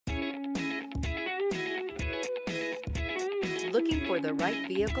Looking for the right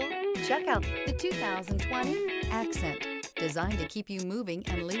vehicle? Check out the 2020 Accent. Designed to keep you moving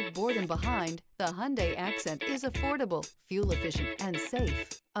and leave boredom behind, the Hyundai Accent is affordable, fuel-efficient, and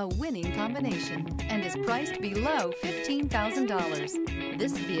safe. A winning combination, and is priced below $15,000.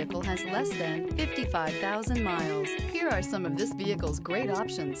 This vehicle has less than 55,000 miles. Here are some of this vehicle's great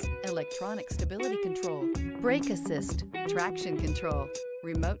options: electronic stability control, brake assist, traction control,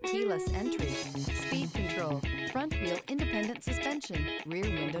 remote keyless entry, speed control, front wheel independent suspension, rear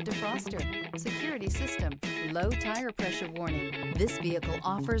window defroster, security system, low tire pressure warning. This vehicle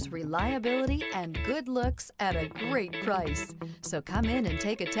offers reliability and good looks at a great price. So come in and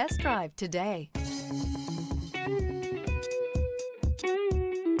take a test drive today.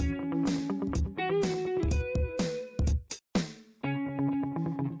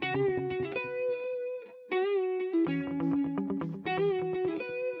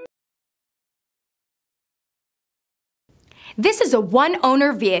 This is a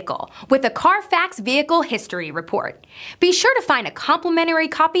one-owner vehicle with a Carfax Vehicle History Report. Be sure to find a complimentary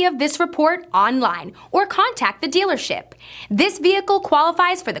copy of this report online or contact the dealership. This vehicle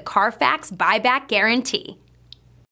qualifies for the Carfax Buyback Guarantee.